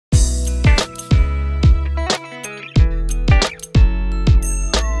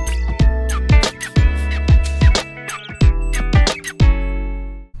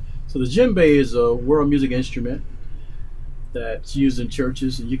the djembe is a world music instrument that's used in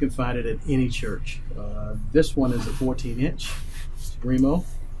churches, and you can find it at any church. This one is a 14-inch Remo,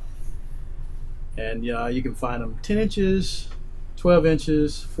 and you can find them 10 inches, 12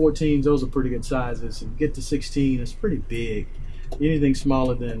 inches, 14s. Those are pretty good sizes. And get to 16, it's pretty big. Anything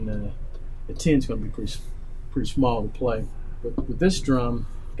smaller than the 10 is going to be pretty small to play. But with this drum,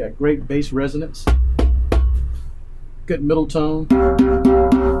 got great bass resonance, good middle tone.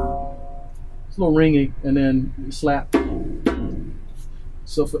 It's a little ringy, and then slap.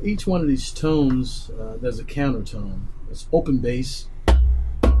 So for each one of these tones, there's a countertone. It's open bass,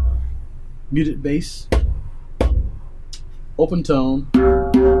 muted bass, open tone,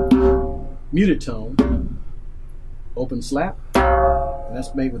 muted tone, open slap, and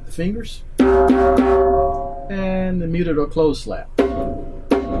that's made with the fingers, and the muted or closed slap.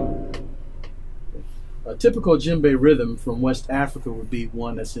 A typical djembe rhythm from West Africa would be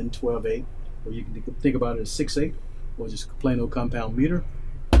one that's in 12/8, or you can think about it as 6/8, or just plain old compound meter.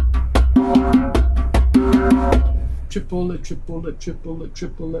 Triplet, triplet, triplet,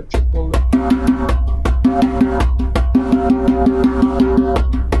 triplet, triplet.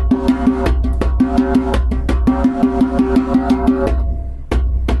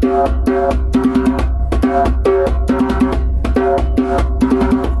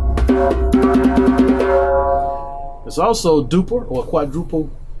 There's also duple or quadruple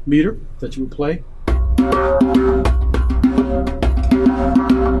meter that you would play.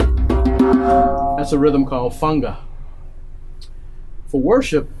 That's a rhythm called fanga. For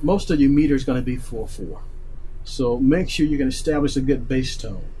worship, most of your meter is going to be 4/4. So make sure you can establish a good bass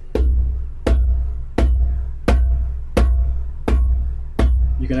tone.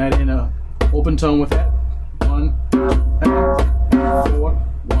 You can add in an open tone with that. 1, 2, 4,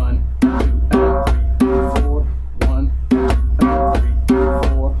 1, 2, 3, 4, 1, 2, 3,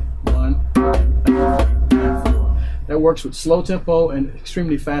 4, 1, 2, 3, 4. That works with slow tempo and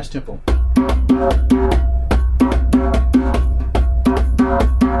extremely fast tempo.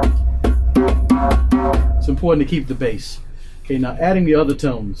 It's important to keep the bass. Okay, now adding the other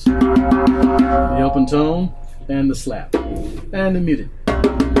tones. The open tone and the slap and the muted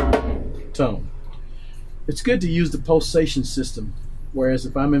tone. It's good to use the pulsation system, whereas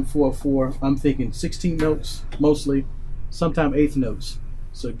if I'm in 4/4, I'm thinking 16 notes mostly, sometimes 8th notes.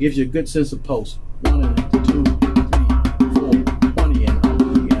 So it gives you a good sense of pulse. 1 and 2, 3, 4, 1 again, 2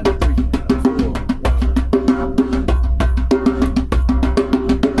 again, 3 again, 4, 1.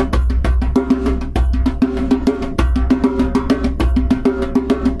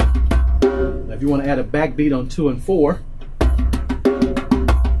 Now if you want to add a backbeat on 2 and 4,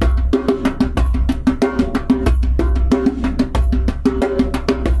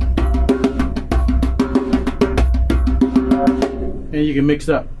 and you can mix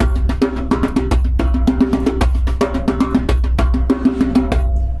up.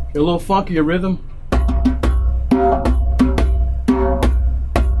 A little funkier rhythm.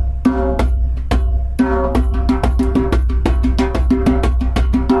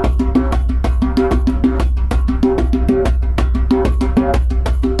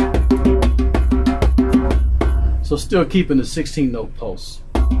 So still keeping the 16-note pulse.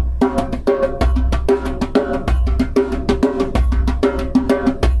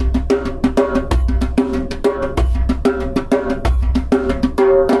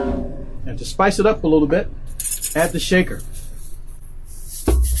 To spice it up a little bit, add the shaker.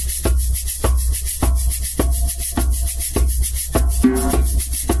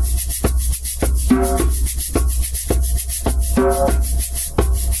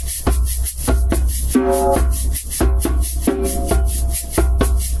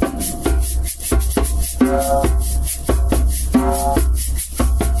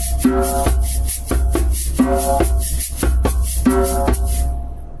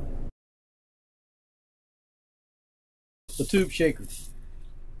 The tube shaker.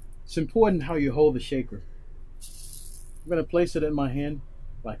 It's important how you hold the shaker. I'm going to place it in my hand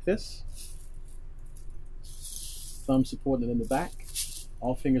like this. Thumb supporting it in the back,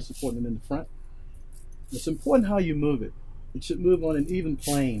 all fingers supporting it in the front. It's important how you move it. It should move on an even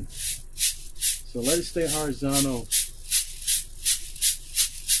plane. So let it stay horizontal,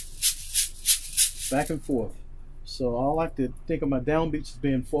 back and forth. So I like to think of my downbeats as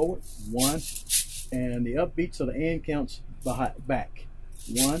being forward, 1, and the upbeats or the and counts back.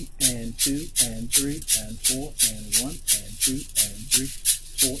 1 and 2 and 3 and 4 and 1 and 2 and 3,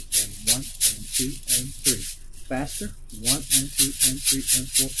 4 and 1 and 2 and 3. Faster, 1 and 2 and 3 and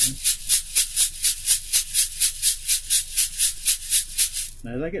 4 and.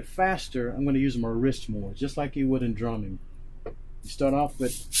 Now as I get faster, I'm going to use my wrist more, just like you would in drumming. You start off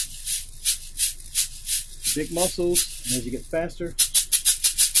with big muscles, and as you get faster,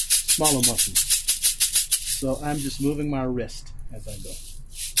 smaller muscles. So I'm just moving my wrist as I go.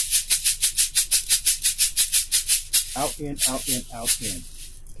 Out, in, out, in, out, in.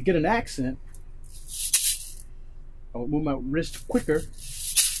 To get an accent, I will move my wrist quicker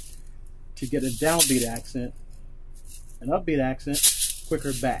to get a downbeat accent, an upbeat accent,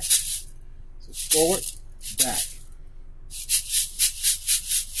 quicker back. So forward, back.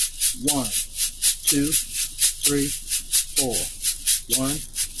 1, 2, 3, 4. 1,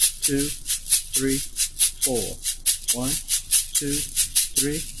 2, 3, 4. 1, 2,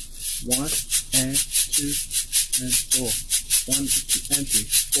 3, 1, and 2, and 4. 1, 2, and 3,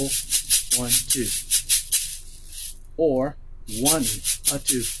 4, 1, 2. Or 1, a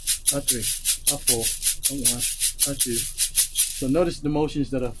 2, a 3, a 4, a 1, a 2. So notice the motions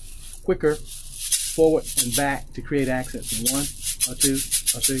that are quicker, forward and back to create accents. 1, a 2,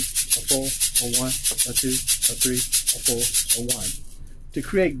 a 3, a 4, a 1, a 2, a 3, a 4, a 1. To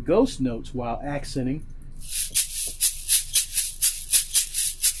create ghost notes while accenting,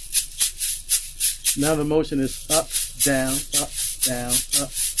 now the motion is up, down, up, down,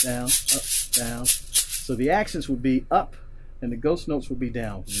 up, down, up, down. So the accents would be up and the ghost notes would be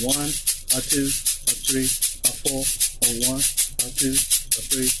down. 1, a 2, a 3, a 4, a 1, a 2, a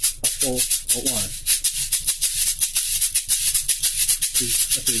 3, a 4, a 1. 2,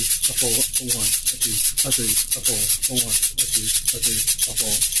 a 3, a 4, a 1, a 2, a 3, a 4, a 1, a 2, a 3, a 4,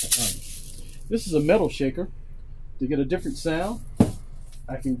 a 1. This is a metal shaker. To get a different sound,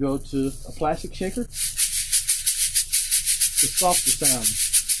 I can go to a plastic shaker to softer sound.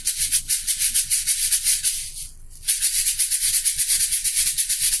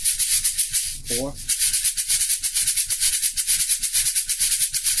 Or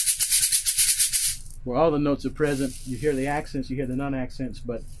where all the notes are present, you hear the accents, you hear the non-accents,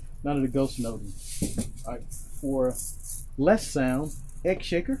 but none of the ghost noting. All right. For less sound, egg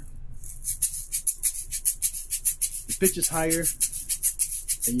shaker. The pitch is higher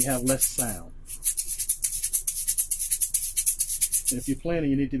and you have less sound. And if you're playing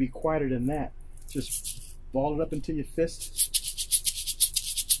and you need to be quieter than that, just ball it up into your fist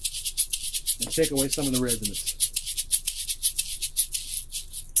and take away some of the resonance.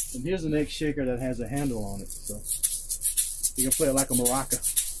 And here's an egg shaker that has a handle on it, so you can play it like a maraca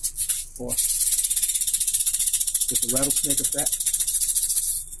or with a rattlesnake effect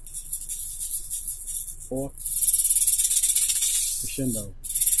or crescendo.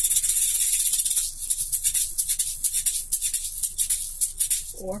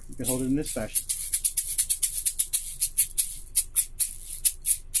 Or you can hold it in this fashion.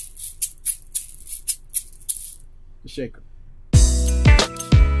 The shaker.